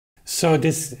So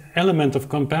this element of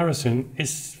comparison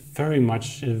is very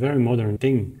much a very modern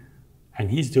thing. And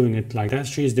he's doing it like that,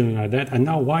 she's doing like that, and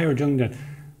now why are you doing that?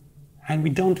 And we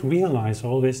don't realize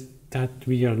always that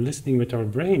we are listening with our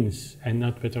brains and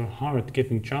not with our heart,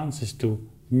 giving chances to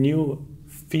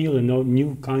feel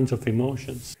new kinds of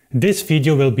emotions. This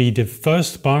video will be the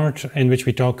first part in which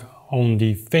we talk on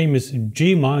the famous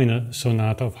G minor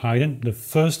Sonata of Haydn, the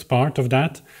first part of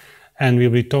that, and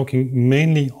we'll be talking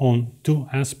mainly on two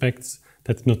aspects,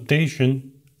 that's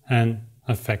notation and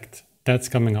effect. That's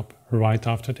coming up right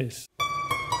after this.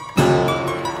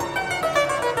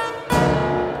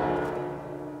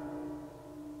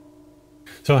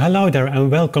 So hello there and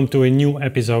welcome to a new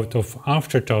episode of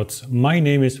Afterthoughts. My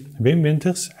name is Wim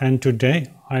Winters and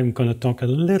today I'm going to talk a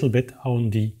little bit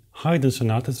on the Haydn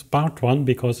sonatas, part 1,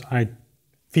 because I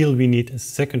feel we need a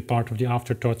second part of the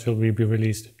Afterthoughts will be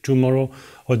released tomorrow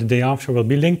or the day after. Will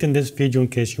be linked in this video in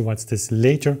case you watch this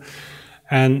later.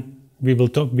 And we will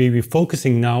be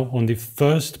focusing now on the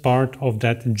first part of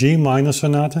that G minor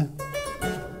sonata.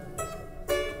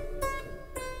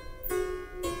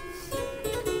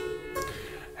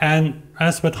 And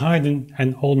as with Haydn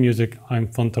and all music, I'm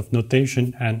fond of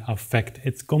notation and effect.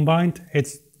 It's combined,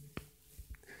 it's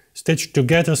stitched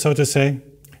together, so to say.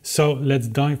 So let's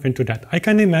dive into that. I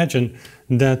can imagine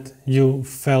that you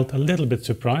felt a little bit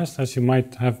surprised, as you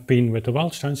might have been with the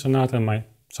Waldstein Sonata and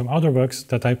some other works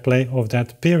that I play of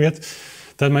that period,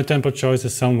 that my tempo choice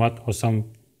is somewhat, or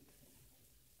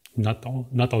not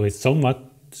always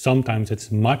somewhat, sometimes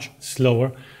it's much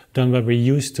slower than what we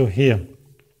used to hear.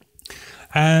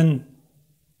 And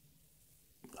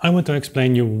I want to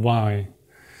explain you why.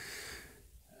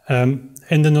 In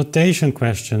the notation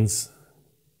questions,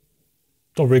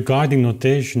 or regarding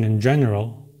notation in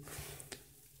general,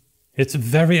 it's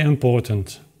very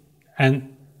important.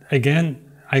 And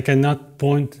again, I cannot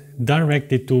point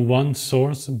directly to one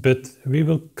source, but we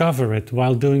will cover it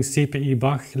while doing CPE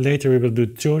Bach. Later we will do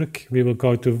Turk, we will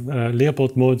go to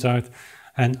w.a.Mozart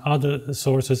and other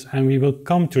sources, and we will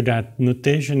come to that.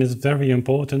 Notation is very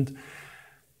important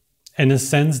in a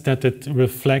sense that it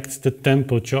reflects the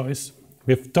tempo choice.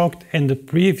 We've talked in the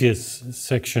previous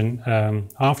section,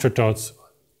 Afterthoughts,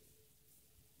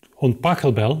 on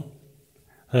Pachelbel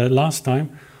last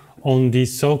time, on the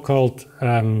so-called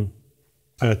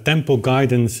tempo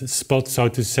guidance spot, so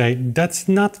to say. That's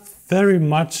not very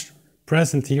much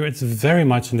present here. It's very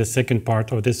much in the second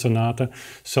part of this sonata.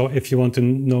 So if you want to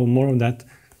know more on that,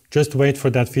 just wait for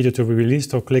that video to be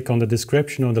released or click on the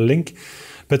description or the link.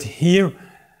 But here,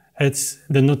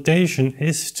 the notation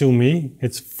is, to me,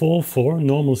 it's 4/4,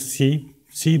 normal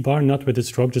C bar, not with the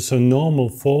structure, so normal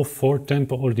 4/4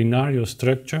 tempo ordinario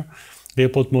structure.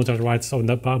 w.a.Mozart writes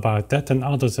about that and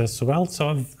others as well.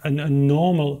 So a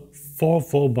normal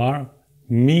 4/4 bar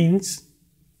means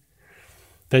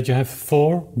that you have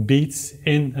 4 beats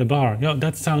in a bar. Yeah,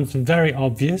 that sounds very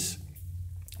obvious,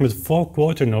 but 4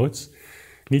 quarter notes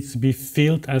needs to be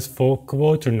felt as 4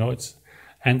 quarter notes.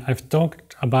 And I've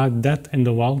talked about that in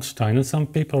the Waldstein, and some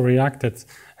people reacted,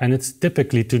 and it's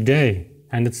typically today,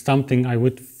 and it's something I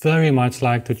would very much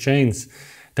like to change,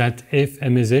 that if a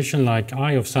musician like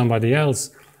I or somebody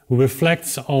else who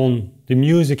reflects on the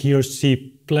music he or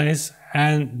she plays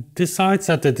and decides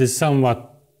that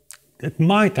it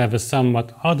might have a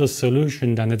somewhat other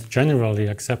solution than it's generally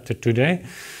accepted today,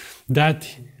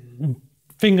 that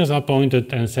fingers are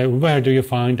pointed and say, where do you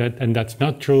find it? And that's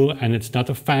not true, and it's not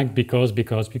a fact because.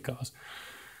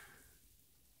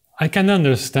 I can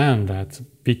understand that,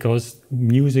 because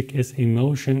music is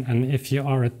emotion, and if you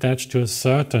are attached to a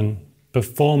certain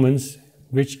performance,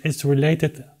 which is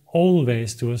related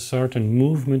always to a certain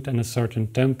movement and a certain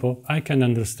tempo, I can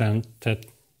understand that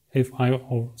if I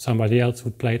or somebody else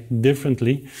would play it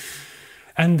differently.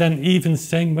 And then even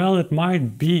saying, well, it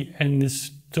might be an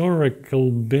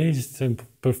historical based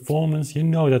performance, you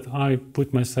know that I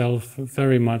put myself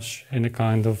very much in a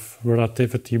kind of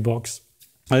relativity box.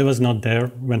 I was not there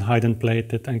when Haydn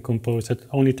played it and composed it.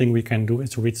 The only thing we can do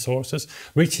is read sources,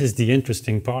 which is the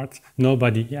interesting part.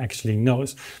 Nobody actually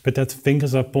knows, but that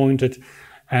fingers are pointed,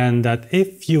 and that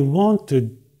if you want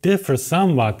to differ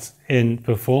somewhat in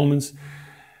performance,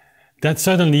 that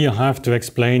suddenly you have to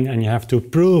explain and you have to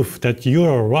prove that you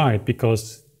are right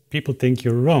because people think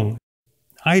you're wrong.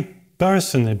 I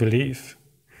personally believe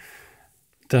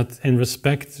that in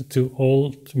respect to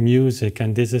old music,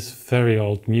 and this is very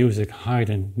old music,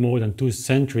 Haydn, more than 2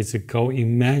 centuries ago,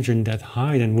 imagine that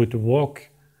Haydn would walk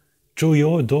through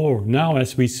your door now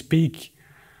as we speak.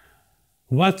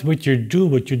 What would you do?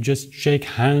 Would you just shake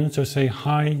hands or say,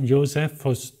 hi, Joseph?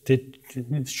 Or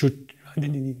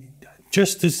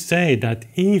just to say that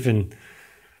even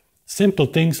Simple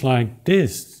things like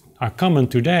this are common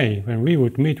today. When we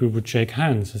would meet, we would shake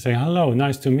hands and say, hello,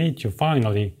 nice to meet you,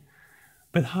 finally.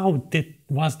 But how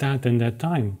was that in that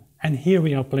time? And here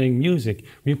we are playing music.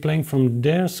 We're playing from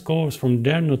their scores, from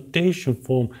their notation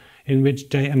form, in which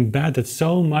they embedded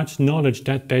so much knowledge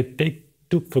that they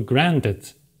took for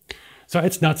granted. So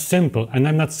it's not simple, and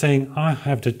I'm not saying I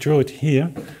have the truth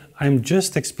here. I'm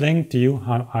just explaining to you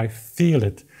how I feel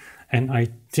it. And I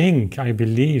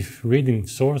believe, reading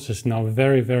sources now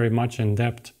very, very much in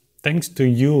depth, thanks to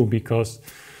you, because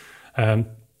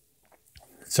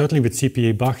certainly with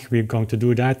J.S.Bach we're going to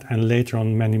do that, and later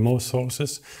on many more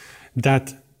sources,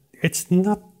 that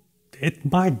it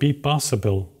might be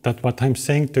possible that what I'm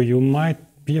saying to you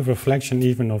might be a reflection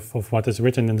even of what is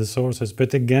written in the sources.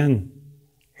 But again,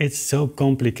 it's so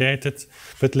complicated.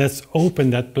 But let's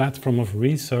open that platform of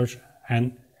research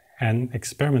and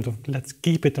experiment. Let's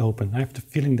keep it open. I have the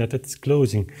feeling that it's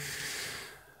closing.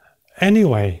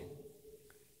 Anyway,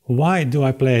 why do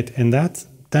I play it in that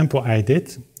tempo I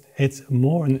did? It's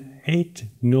more an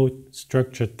 8-note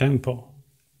structured tempo.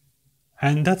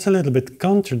 And that's a little bit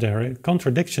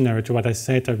contradictory to what I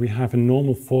said, that we have a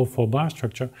normal 4/4 bar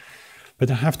structure. But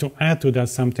I have to add to that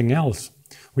something else.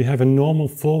 We have a normal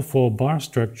 4/4 bar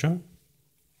structure,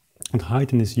 and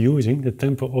Haydn is using the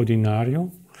tempo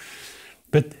ordinario.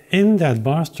 But in that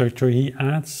bar structure, he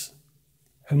adds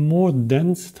a more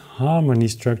dense harmony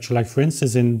structure, like for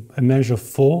instance in a measure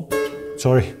 4.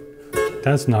 Sorry,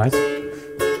 that's nice.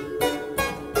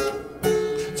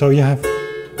 So you have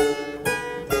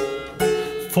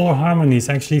 4 harmonies,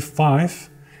 actually 5,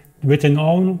 with an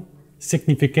own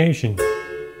signification.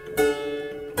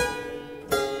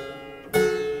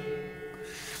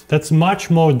 That's much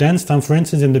more dense than, for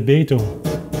instance, in the Beethoven.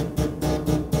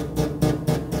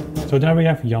 So there we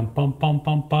have yam pam pam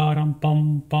pam param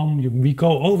pam pam. We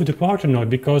go over the quarter note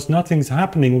because nothing's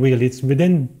happening really. It's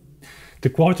within the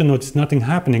quarter note, it's nothing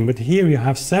happening. But here you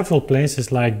have several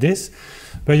places like this,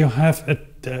 where you have a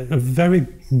very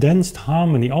dense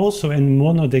harmony, also in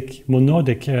monodic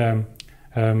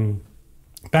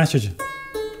passage.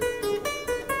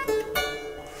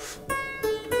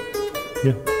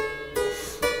 Yeah.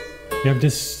 You have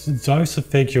this Joseph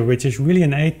figure, which is really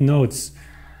in 8 notes.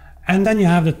 And then you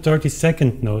have the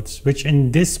 32nd notes, which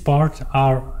in this part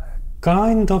are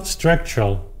kind of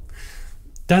structural.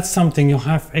 That's something you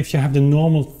have, if you have the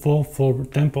normal 4/4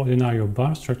 tempo ordinario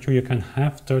bar structure, you can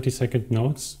have 32nd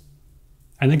notes.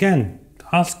 And again,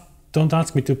 don't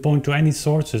ask me to point to any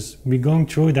sources. We're going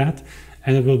through that,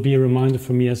 and it will be a reminder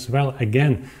for me as well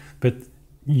again. But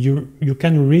you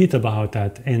can read about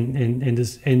that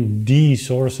in these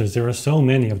sources. There are so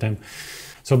many of them.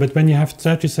 So, but when you have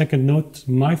 32nd note,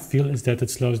 my feel is that it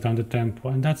slows down the tempo,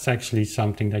 and that's actually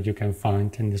something that you can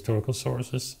find in historical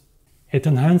sources. It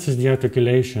enhances the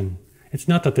articulation. It's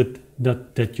not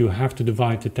that you have to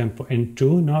divide the tempo in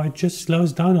 2. No, it just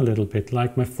slows down a little bit,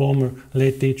 like my former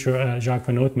late teacher Jacques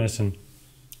van Ootmessen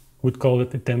would call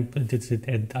it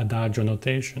adagio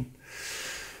notation.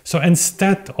 So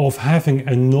instead of having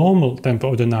a normal tempo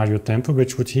ordinario tempo,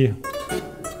 which would here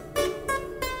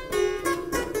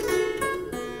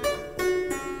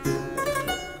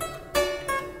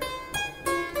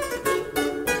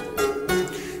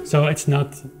so it's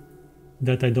not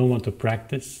that I don't want to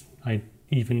practice. I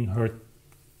even heard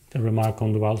a remark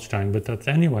on the Waldstein, but that's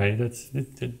anyway,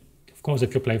 of course,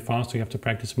 if you play faster, you have to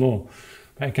practice more.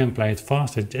 But I can play it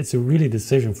faster. It's a really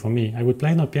decision for me. I would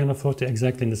play on pianoforte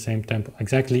exactly in the same tempo,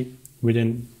 exactly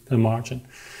within a margin.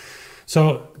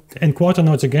 So in quarter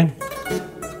notes again.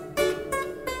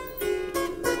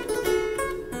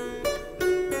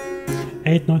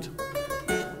 Eighth note.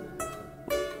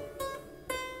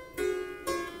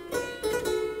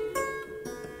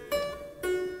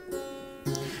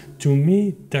 To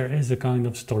me, there is a kind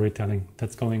of storytelling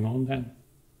that's going on then.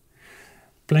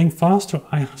 Playing faster,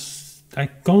 I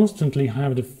constantly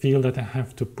have the feel that I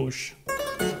have to push.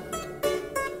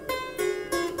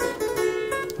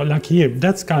 So like here,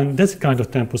 that's kind of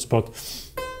tempo spot.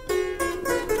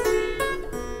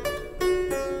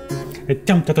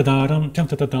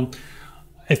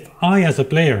 If I, as a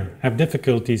player, have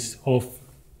difficulties of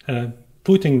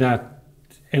putting that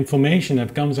information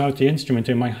that comes out the instrument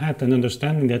in my head and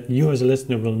understanding that you as a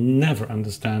listener will never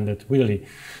understand it, really.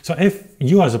 So if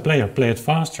you as a player play it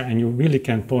faster and you really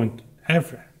can point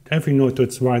every note to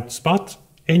its right spot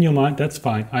in your mind, that's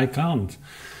fine. I can't.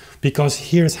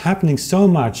 Because here is happening so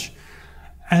much.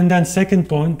 And then second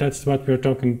point, that's what we're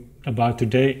talking about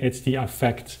today, it's the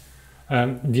affect.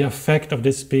 The effect of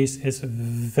this piece is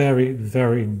very,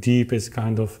 very deep. It's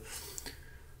kind of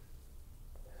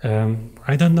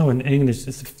I don't know in English,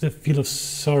 it's a feel of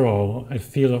sorrow, a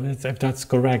feel of, if that's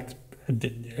correct,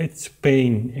 it's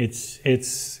pain, it's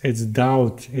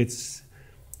doubt, it's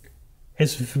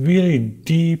really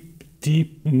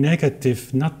deep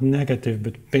negative, not negative,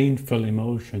 but painful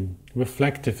emotion,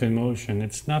 reflective emotion.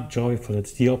 It's not joyful,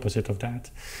 it's the opposite of that.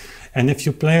 And if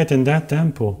you play it in that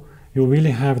tempo, you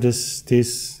really have this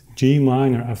G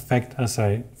minor effect as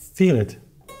I feel it.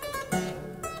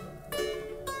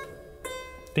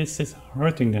 This is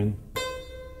hurting then.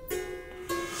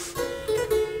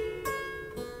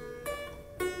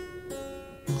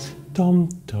 Dum,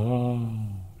 da.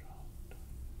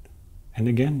 And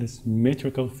again, this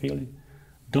metrical feeling.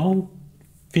 Don't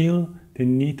feel the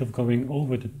need of going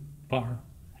over the bar.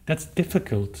 That's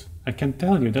difficult. I can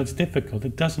tell you that's difficult.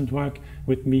 It doesn't work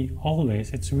with me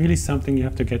always. It's really something you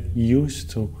have to get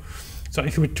used to. So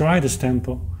if you would try this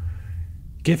tempo,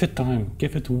 give it time,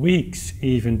 give it weeks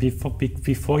even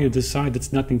before you decide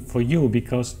it's nothing for you,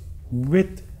 because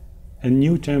with a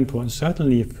new tempo, and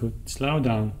certainly if you slow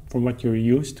down from what you're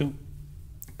used to,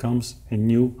 comes a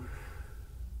new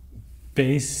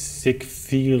basic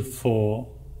feel for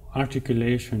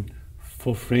articulation,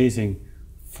 for phrasing,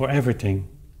 for everything.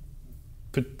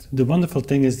 But the wonderful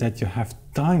thing is that you have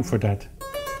time for that.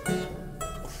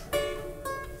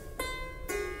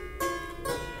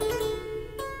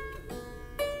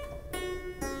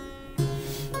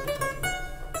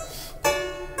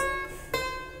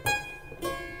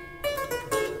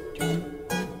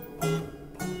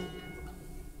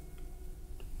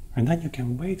 And then you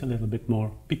can wait a little bit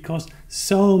more, because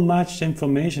so much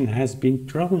information has been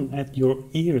thrown at your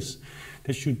ears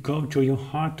that should go through your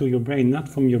heart to your brain, not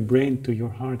from your brain to your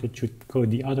heart. It should go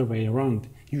the other way around.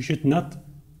 You should not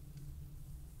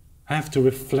have to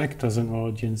reflect as an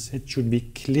audience. It should be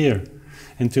clear.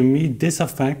 And to me, this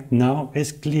effect now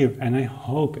is clear, and I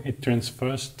hope it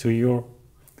transfers to your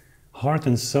heart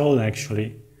and soul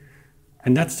actually.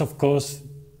 And that's of course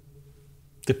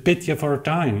the pity of our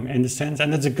time, in the sense,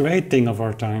 and it's a great thing of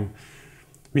our time.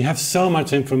 We have so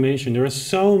much information. There are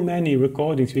so many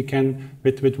recordings we can,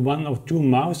 with one or two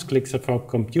mouse clicks of our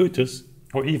computers,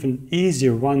 or even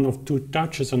easier, one or two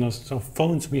touches on our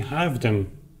phones, we have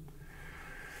them.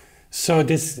 So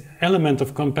this element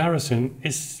of comparison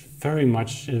is very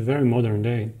much a very modern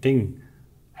day thing.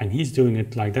 And he's doing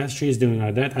it like that, she's doing it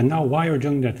like that, and now why are you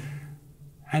doing that?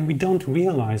 And we don't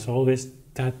realize always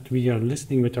that we are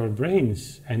listening with our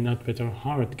brains and not with our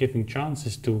heart, giving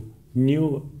chances to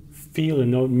new feel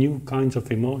and new kinds of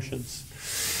emotions.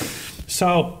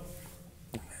 So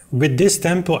with this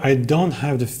tempo, I don't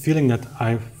have the feeling that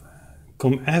I've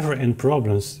come ever in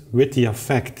problems with the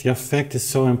effect. The effect is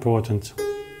so important.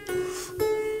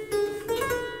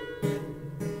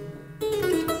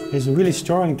 It's really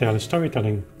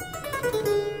storytelling.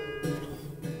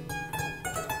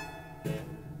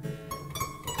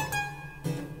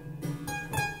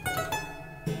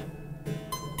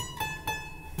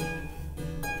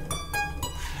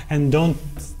 And don't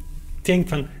think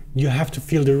from, you have to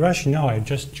feel the rush. No, I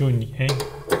just tuned the A.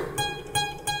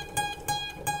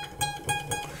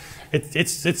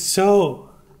 It's so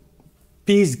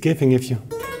peace-giving if you...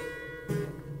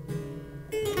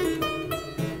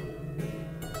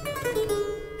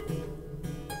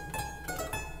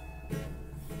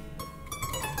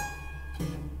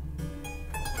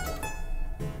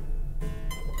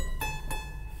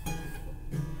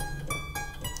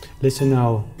 Listen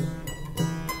now.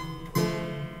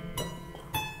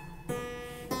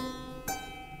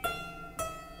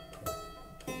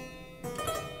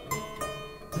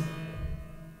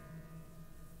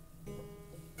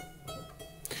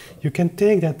 You can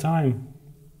take that time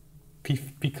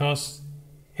because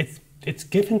it's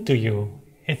given to you.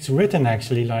 It's written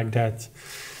actually like that.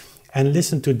 And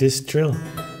listen to this trill.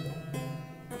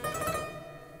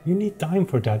 You need time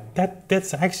for that.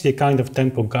 That's actually a kind of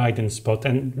tempo guidance spot,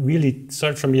 and really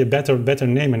search for me a better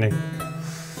name.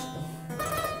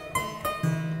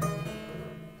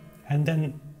 And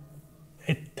then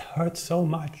it hurts so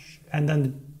much. And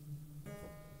then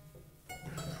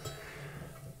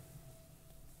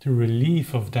the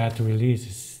relief of that release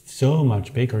is so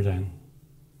much bigger then.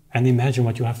 And imagine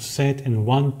what you have said in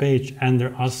one page, and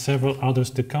there are several others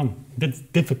to come. That's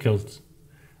difficult,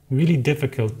 really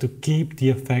difficult to keep the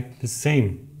effect the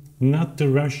same, not to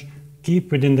rush,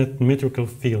 keep within that metrical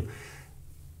feel.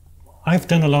 I've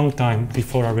done a long time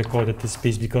before I recorded this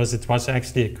piece, because it was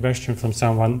actually a question from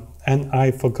someone, and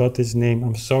I forgot his name,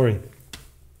 I'm sorry.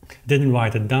 Didn't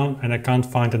write it down, and I can't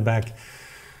find it back.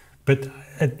 But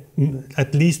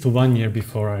at least 1 year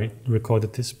before I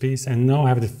recorded this piece, and now I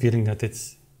have the feeling that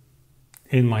it's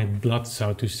in my blood,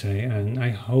 so to say, and I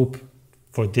hope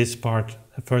for this part,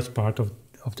 the first part of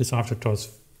this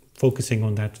afterthoughts, focusing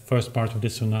on that first part of the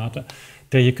sonata.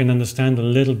 There you can understand a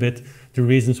little bit the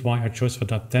reasons why I chose for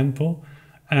that tempo,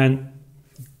 and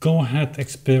go ahead,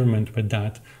 experiment with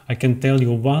that. I can tell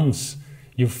you, once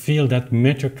you feel that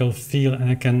metrical feel,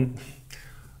 and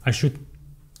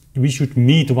we should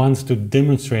meet once to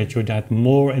demonstrate you that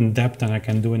more in depth than I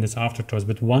can do in this afterthoughts.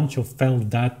 But once you felt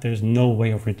that, there's no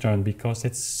way of return, because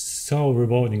it's so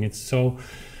rewarding, it's so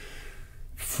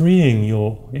freeing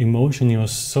your emotion, your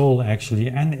soul actually,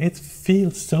 and it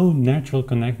feels so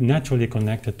naturally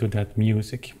connected to that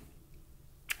music.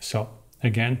 So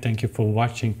again, thank you for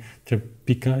watching.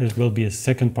 Because it will be a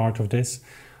second part of this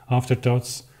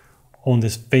afterthoughts on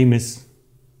this famous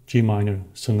G minor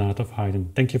sonata of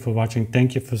Haydn. Thank you for watching,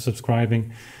 thank you for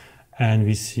subscribing, and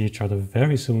we see each other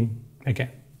very soon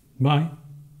again. Bye.